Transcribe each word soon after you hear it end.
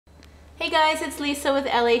Hey guys, it's Lisa with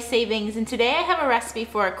LA Savings, and today I have a recipe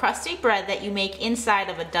for a crusty bread that you make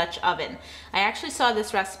inside of a Dutch oven. I actually saw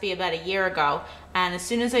this recipe about a year ago, and as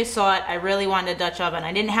soon as I saw it, I really wanted a Dutch oven.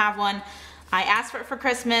 I didn't have one. I asked for it for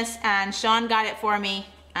Christmas, and Sean got it for me,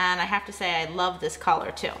 and I have to say I love this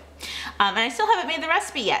color too. And I still haven't made the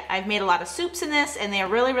recipe yet. I've made a lot of soups in this, and they are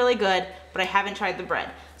really, really good, but I haven't tried the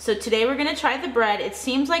bread. So today we're gonna try the bread. It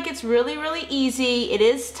seems like it's really, really easy. It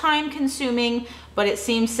is time consuming, but it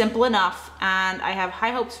seems simple enough, and I have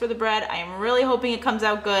high hopes for the bread. I am really hoping it comes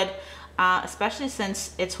out good, especially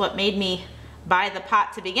since it's what made me buy the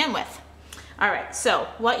pot to begin with. All right, so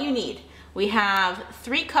what you need. We have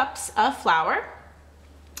 3 cups of flour,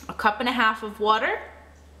 a cup and a half of water,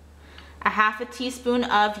 a half a teaspoon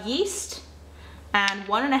of yeast, and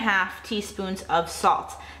 1.5 teaspoons of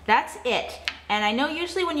salt. That's it. And I know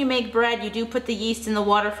usually when you make bread, you do put the yeast in the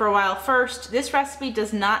water for a while first. This recipe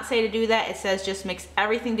does not say to do that. It says just mix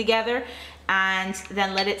everything together and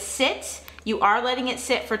then let it sit. You are letting it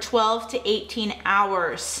sit for 12 to 18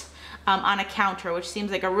 hours on a counter, which seems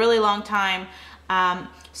like a really long time.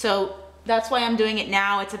 So that's why I'm doing it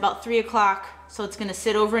now. It's about 3 o'clock, so it's gonna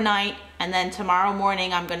sit overnight, and then tomorrow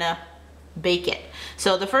morning I'm gonna bake it.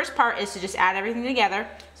 So the first part is to just add everything together.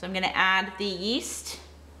 So I'm gonna add the yeast,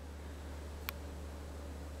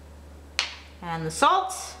 and the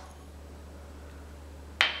salt,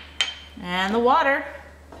 and the water,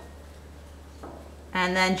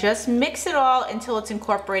 and then just mix it all until it's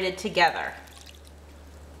incorporated together.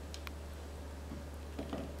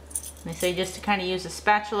 They say just to kind of use a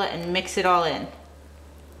spatula and mix it all in.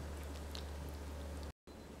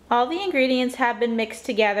 All the ingredients have been mixed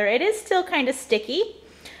together. It is still kind of sticky,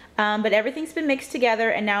 but everything's been mixed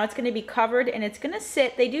together, and now it's going to be covered and it's going to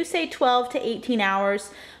sit. They do say 12 to 18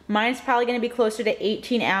 hours. Mine's probably going to be closer to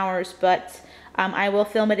 18 hours, but I will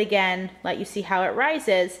film it again, let you see how it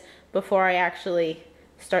rises before I actually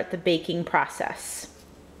start the baking process.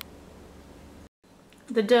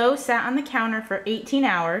 The dough sat on the counter for 18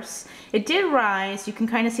 hours. It did rise. You can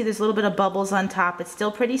kind of see there's a little bit of bubbles on top. It's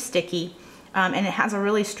still pretty sticky, and it has a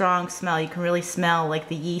really strong smell. You can really smell like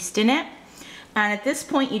the yeast in it. And at this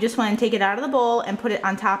point, you just want to take it out of the bowl and put it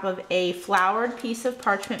on top of a floured piece of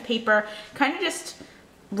parchment paper. Kind of just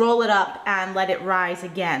roll it up and let it rise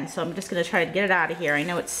again. So I'm just going to try to get it out of here. I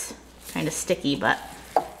know it's kind of sticky, but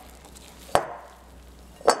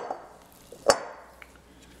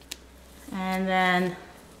and then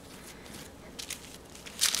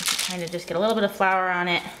kind of just get a little bit of flour on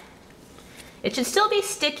it. It should still be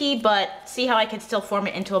sticky, but see how I can still form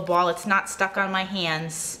it into a ball. It's not stuck on my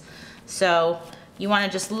hands. So you want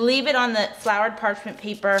to just leave it on the floured parchment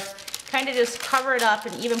paper, kind of just cover it up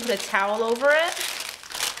and even put a towel over it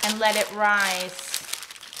and let it rise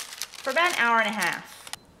for about an hour and a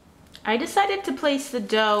half. I decided to place the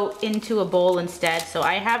dough into a bowl instead. So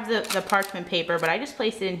I have the parchment paper, but I just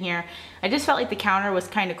placed it in here. I just felt like the counter was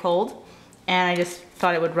kind of cold, and I just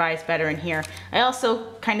thought it would rise better in here. I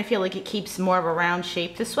also kind of feel like it keeps more of a round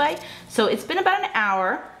shape this way. So it's been about an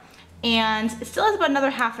hour, and it still has about another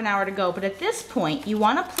half an hour to go. But at this point, you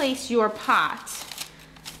want to place your pot,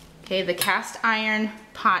 okay, the cast iron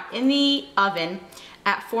pot, in the oven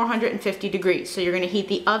at 450 degrees. So you're going to heat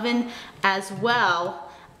the oven as well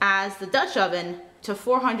as the Dutch oven to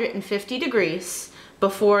 450 degrees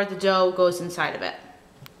before the dough goes inside of it.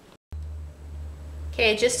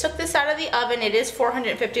 Okay, I just took this out of the oven. It is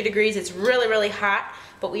 450 degrees. It's really, really hot,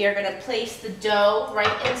 but we are going to place the dough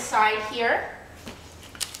right inside here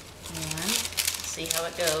and see how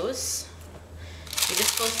it goes. You're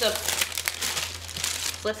just supposed to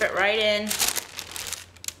flip it right in,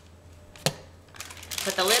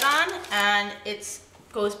 put the lid on, and it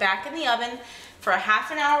goes back in the oven for a half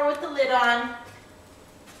an hour with the lid on,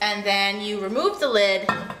 and then you remove the lid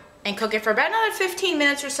and cook it for about another 15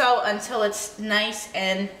 minutes or so until it's nice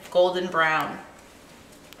and golden brown.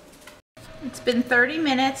 It's been 30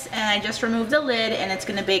 minutes and I just removed the lid, and it's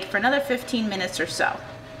gonna bake for another 15 minutes or so.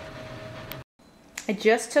 I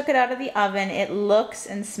just took it out of the oven. It looks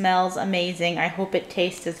and smells amazing. I hope it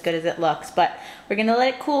tastes as good as it looks, but we're gonna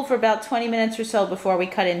let it cool for about 20 minutes or so before we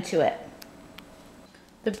cut into it.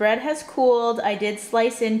 The bread has cooled. I did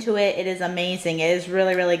slice into it. It is amazing. It is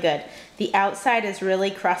really, really good. The outside is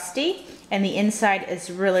really crusty and the inside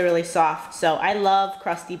is really, really soft. So I love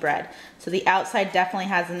crusty bread. So the outside definitely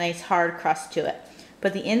has a nice hard crust to it,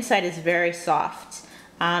 but the inside is very soft.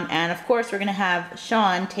 And of course, we're gonna have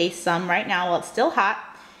Sean taste some right now while it's still hot.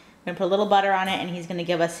 I'm gonna put a little butter on it, and he's gonna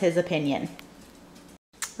give us his opinion.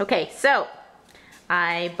 Okay, so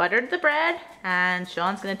I buttered the bread, and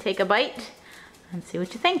Sean's gonna take a bite and see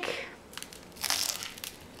what you think.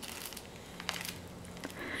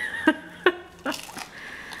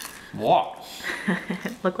 What?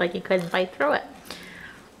 Looked like you couldn't bite through it.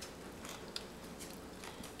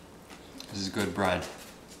 This is good bread.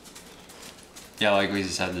 Yeah, like we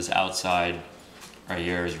said, this outside right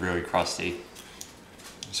here is really crusty.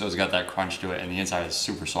 So it's got that crunch to it, and the inside is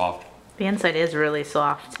super soft. The inside is really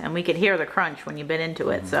soft, and we could hear the crunch when you bit into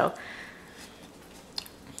it, so.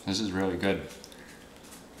 This is really good.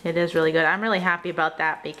 It is really good. I'm really happy about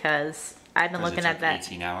that because I've been looking at that.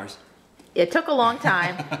 18 hours? It took a long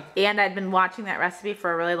time, and I'd been watching that recipe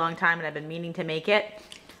for a really long time, and I've been meaning to make it.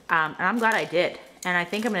 And I'm glad I did. And I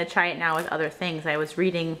think I'm gonna try it now with other things. I was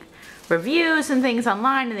reading reviews and things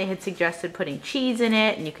online, and they had suggested putting cheese in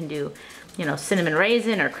it, and you can do, you know, cinnamon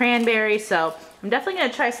raisin or cranberry. So I'm definitely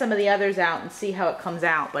gonna try some of the others out and see how it comes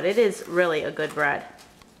out, but it is really a good bread.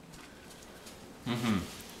 Mm-hmm.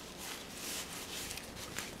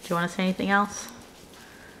 Do you wanna say anything else?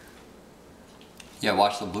 Yeah,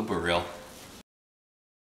 watch the blooper reel.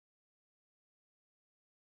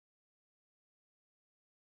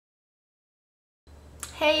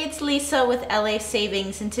 Hey, it's Lisa with LA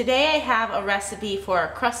Savings, and today I have a recipe for a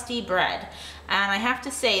crusty bread. And I have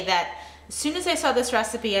to say that as soon as I saw this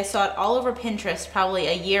recipe, I saw it all over Pinterest probably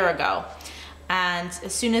a year ago. And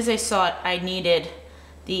as soon as I saw it, I needed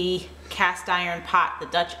the cast iron pot, the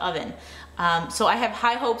Dutch oven. So I have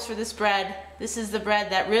high hopes for this bread. This is the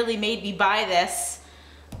bread that really made me buy this.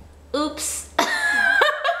 Oops.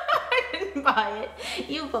 I didn't buy it.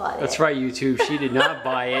 You bought it. That's right, YouTube. She did not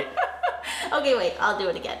buy it. Okay, wait, I'll do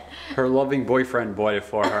it again. Her loving boyfriend bought it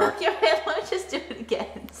for her. Okay, wait, let me just do it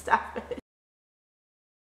again. Stop it.